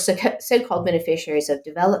beneficiaries or so-called beneficiaries of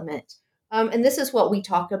development. And this is what we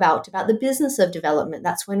talk about the business of development.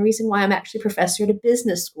 That's one reason why I'm actually a professor at a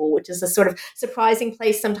business school, which is a sort of surprising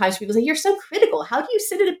place. Sometimes people say, you're so critical. How do you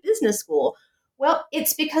sit at a business school? Well,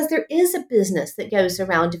 it's because there is a business that goes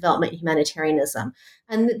around development and humanitarianism.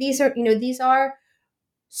 And these are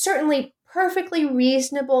certainly perfectly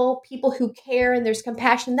reasonable people who care and there's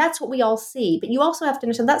compassion. That's what we all see. But you also have to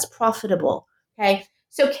understand that's profitable. Okay.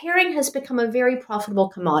 So caring has become a very profitable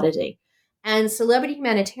commodity. And celebrity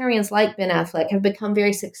humanitarians like Ben Affleck have become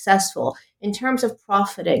very successful in terms of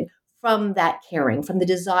profiting from that caring, from the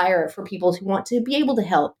desire for people who want to be able to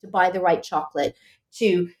help, to buy the right chocolate,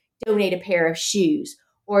 to donate a pair of shoes,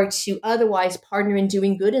 or to otherwise partner in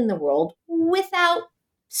doing good in the world without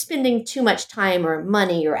spending too much time or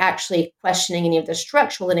money or actually questioning any of the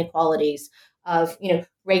structural inequalities of,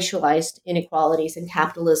 racialized inequalities in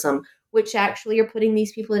capitalism, which actually are putting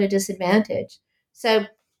these people at a disadvantage. So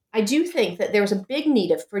I do think that there was a big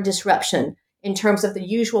need for disruption in terms of the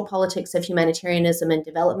usual politics of humanitarianism and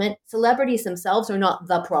development. Celebrities themselves are not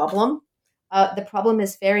the problem. The problem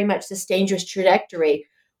is very much this dangerous trajectory,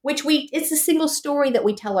 it's a single story that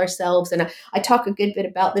we tell ourselves. And I talk a good bit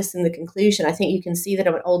about this in the conclusion. I think you can see that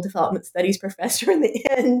I'm an old development studies professor in the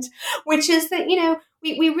end, which is that,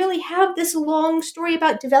 we really have this long story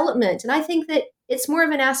about development. And I think that it's more of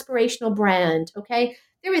an aspirational brand, okay?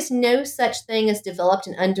 There is no such thing as developed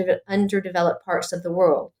and underdeveloped parts of the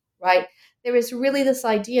world, right? There is really this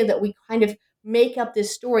idea that we kind of make up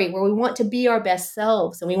this story where we want to be our best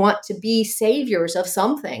selves and we want to be saviors of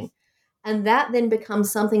something. And that then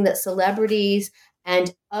becomes something that celebrities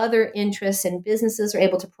and other interests and businesses are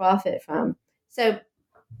able to profit from. So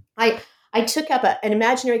I took up an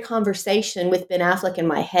imaginary conversation with Ben Affleck in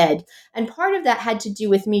my head. And part of that had to do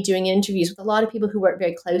with me doing interviews with a lot of people who work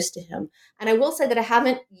very close to him. And I will say that I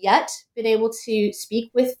haven't yet been able to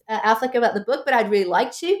speak with Affleck about the book, but I'd really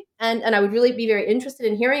like to. And I would really be very interested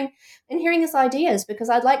in hearing his ideas, because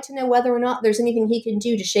I'd like to know whether or not there's anything he can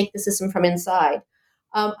do to shake the system from inside.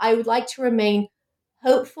 I would like to remain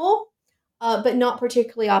hopeful, but not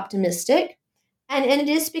particularly optimistic. And it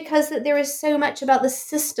is because that there is so much about the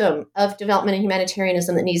system of development and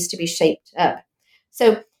humanitarianism that needs to be shaped up.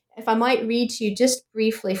 So if I might read to you just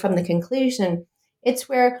briefly from the conclusion, it's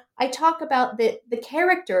where I talk about the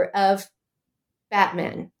character of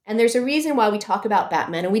Batman. And there's a reason why we talk about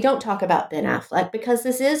Batman and we don't talk about Ben Affleck, because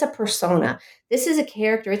this is a persona. This is a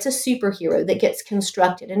character. It's a superhero that gets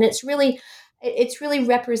constructed. And it's really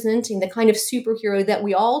representing the kind of superhero that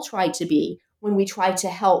we all try to be when we try to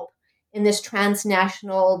help in this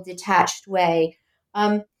transnational, detached way.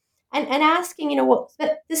 And asking,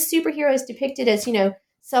 this superhero is depicted as,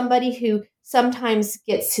 somebody who sometimes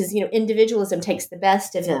gets his, individualism takes the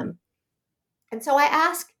best of him. And so I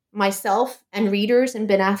ask myself and readers and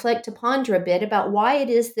Ben Affleck to ponder a bit about why it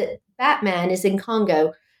is that Batman is in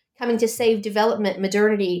Congo, coming to save development,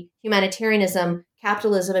 modernity, humanitarianism,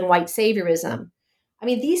 capitalism, and white saviorism. I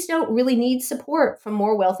mean, these don't really need support from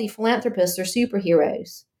more wealthy philanthropists or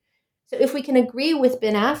superheroes. So if we can agree with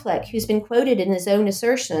Ben Affleck, who's been quoted in his own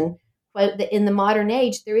assertion, quote, that in the modern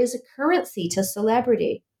age, there is a currency to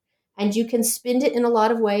celebrity, and you can spend it in a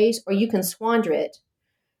lot of ways or you can squander it,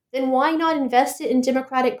 then why not invest it in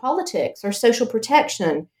democratic politics or social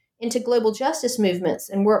protection, into global justice movements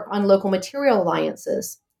and work on local material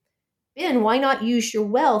alliances? Ben, why not use your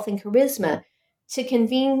wealth and charisma to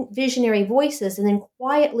convene visionary voices and then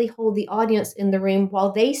quietly hold the audience in the room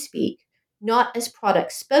while they speak, not as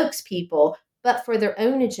product spokespeople, but for their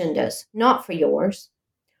own agendas, not for yours?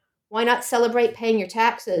 Why not celebrate paying your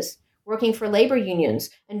taxes, working for labor unions,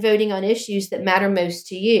 and voting on issues that matter most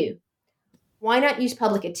to you? Why not use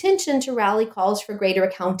public attention to rally calls for greater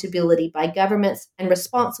accountability by governments and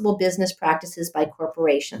responsible business practices by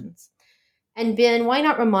corporations? And Ben, why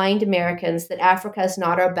not remind Americans that Africa is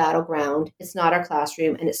not our battleground, it's not our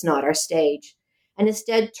classroom, and it's not our stage, and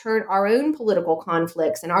instead turn our own political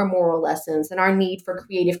conflicts and our moral lessons and our need for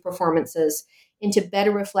creative performances into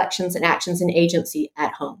better reflections and actions and agency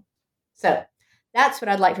at home? So that's what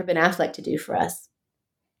I'd like for Ben Affleck to do for us.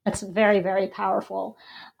 That's very, very powerful.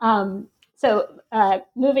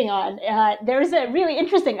 Moving on, there's a really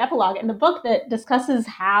interesting epilogue in the book that discusses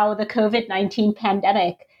how the COVID-19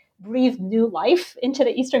 pandemic breathed new life into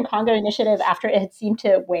the Eastern Congo Initiative after it had seemed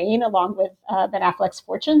to wane along with Ben Affleck's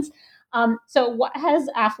fortunes. So what has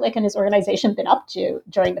Affleck and his organization been up to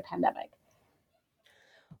during the pandemic?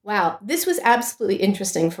 Wow, this was absolutely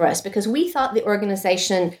interesting for us because we thought the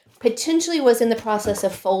organization potentially was in the process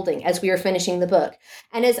of folding as we were finishing the book.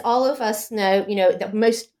 And as all of us know, the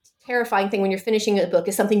most terrifying thing when you're finishing a book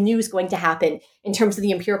is something new is going to happen in terms of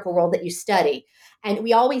the empirical world that you study. And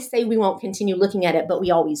we always say we won't continue looking at it, but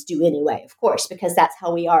we always do anyway, of course, because that's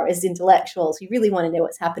how we are as intellectuals. We really want to know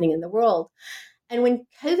what's happening in the world. And when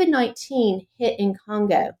COVID-19 hit in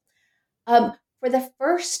Congo, for the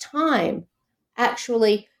first time,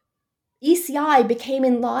 actually, ECI became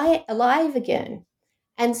alive again.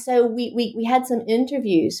 And so we had some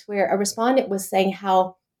interviews where a respondent was saying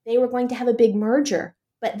how they were going to have a big merger.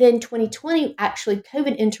 But then 2020, actually,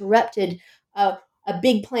 COVID interrupted a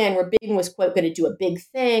big plan where Biden was, quote, going to do a big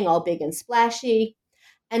thing, all big and splashy.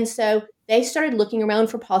 And so they started looking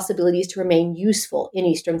around for possibilities to remain useful in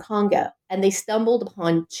Eastern Congo. And they stumbled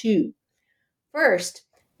upon two. First,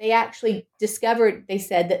 they actually discovered, they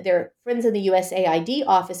said that their friends in the USAID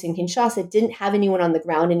office in Kinshasa didn't have anyone on the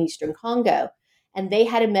ground in Eastern Congo. And they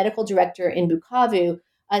had a medical director in Bukavu,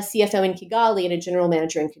 a CFO in Kigali, and a general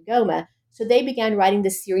manager in Kigoma. So they began writing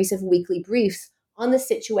this series of weekly briefs on the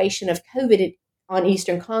situation of COVID on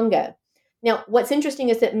Eastern Congo. Now, what's interesting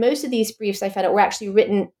is that most of these briefs I found out were actually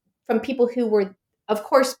written from people who were, of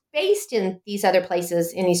course, based in these other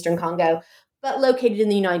places in Eastern Congo, but located in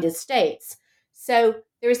the United States. So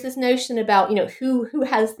there's this notion about, who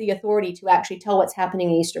has the authority to actually tell what's happening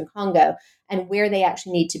in Eastern Congo and where they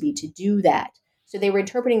actually need to be to do that. So they were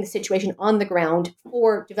interpreting the situation on the ground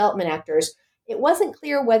for development actors. It wasn't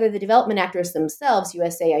clear whether the development actors themselves,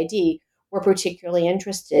 USAID, were particularly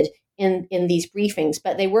interested in these briefings,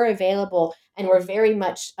 but they were available and were very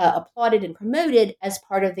much applauded and promoted as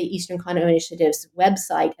part of the Eastern Congo Initiative's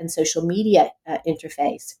website and social media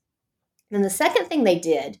interface. And the second thing they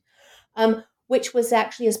did, which was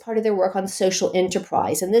actually as part of their work on social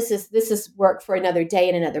enterprise, and this is work for another day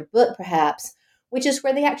in another book perhaps, which is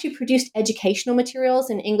where they actually produced educational materials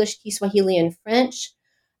in English, Kiswahili, and French.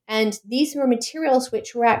 And these were materials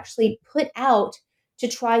which were actually put out to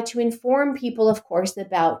try to inform people, of course,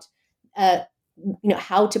 about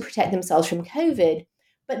how to protect themselves from COVID.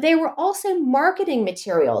 But they were also marketing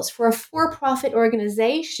materials for a for-profit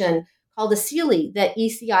organization called Asili that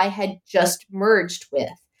ECI had just merged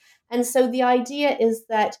with. And so the idea is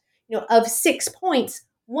that, of 6 points,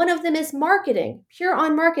 one of them is marketing, pure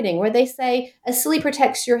on marketing, where they say Asili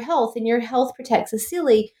protects your health and your health protects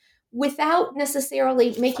Asili, without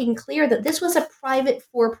necessarily making clear that this was a private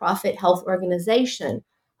for-profit health organization.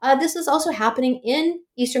 This was also happening in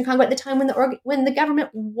Eastern Congo at the time when the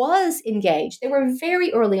government was engaged. They were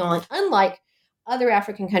very early on, unlike other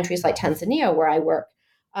African countries like Tanzania, where I work,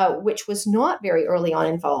 which was not very early on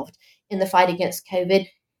involved in the fight against COVID.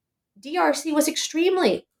 DRC was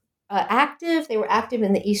extremely active. They were active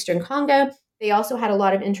in the Eastern Congo. They also had a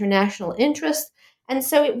lot of international interest. And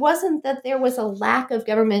so it wasn't that there was a lack of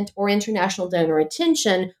government or international donor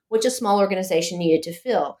attention, which a small organization needed to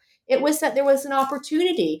fill. It was that there was an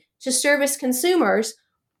opportunity to service consumers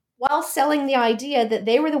while selling the idea that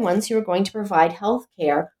they were the ones who were going to provide health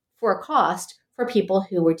care for a cost for people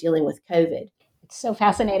who were dealing with COVID. It's so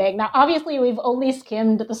fascinating. Now, obviously, we've only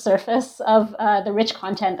skimmed the surface of the rich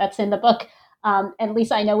content that's in the book. And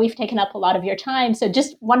Lisa, I know we've taken up a lot of your time. So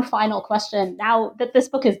just one final question. Now that this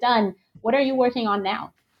book is done, what are you working on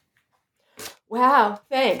now? Wow,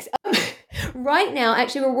 thanks. Right now,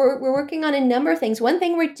 actually, we're working on a number of things. One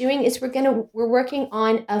thing we're doing is we're working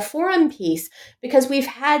on a forum piece because we've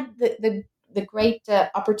had the great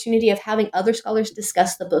opportunity of having other scholars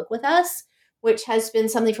discuss the book with us, which has been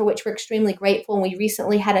something for which we're extremely grateful. And we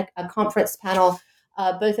recently had a conference panel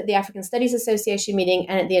both at the African Studies Association meeting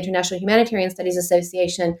and at the International Humanitarian Studies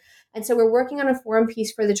Association. And so we're working on a forum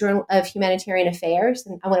piece for the Journal of Humanitarian Affairs.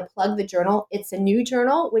 And I want to plug the journal. It's a new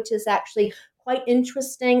journal, which is actually quite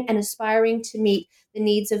interesting and aspiring to meet the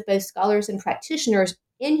needs of both scholars and practitioners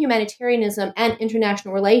in humanitarianism and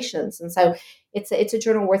international relations. And so it's a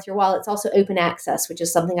journal worth your while. It's also open access, which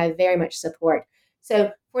is something I very much support.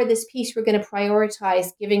 So for this piece, we're going to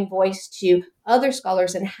prioritize giving voice to other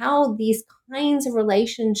scholars and how these kinds of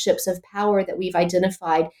relationships of power that we've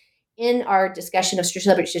identified in our discussion of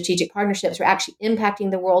strategic partnerships are actually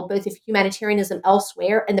impacting the world, both of humanitarianism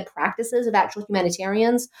elsewhere and the practices of actual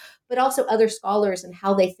humanitarians, but also other scholars and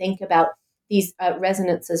how they think about these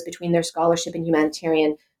resonances between their scholarship and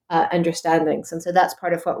humanitarian understandings. And so that's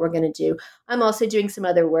part of what we're going to do. I'm also doing some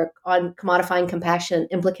other work on commodifying compassion,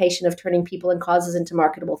 implication of turning people and causes into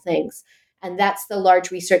marketable things. And that's the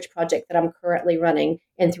large research project that I'm currently running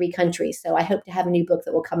in 3 countries. So I hope to have a new book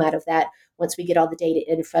that will come out of that once we get all the data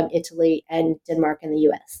in from Italy and Denmark and the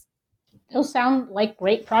US. Those sound like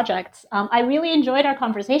great projects. I really enjoyed our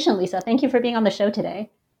conversation, Lisa. Thank you for being on the show today.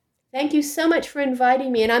 Thank you so much for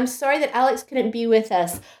inviting me. And I'm sorry that Alex couldn't be with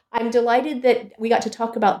us. I'm delighted that we got to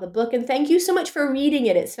talk about the book. And thank you so much for reading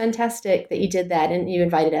it. It's fantastic that you did that and you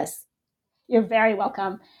invited us. You're very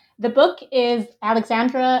welcome. The book is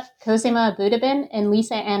Alexandra Cosima Budabin and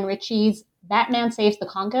Lisa Ann Ritchie's Batman Saves the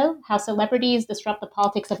Congo, How Celebrities Disrupt the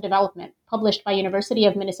Politics of Development, published by University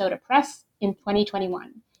of Minnesota Press in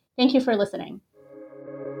 2021. Thank you for listening.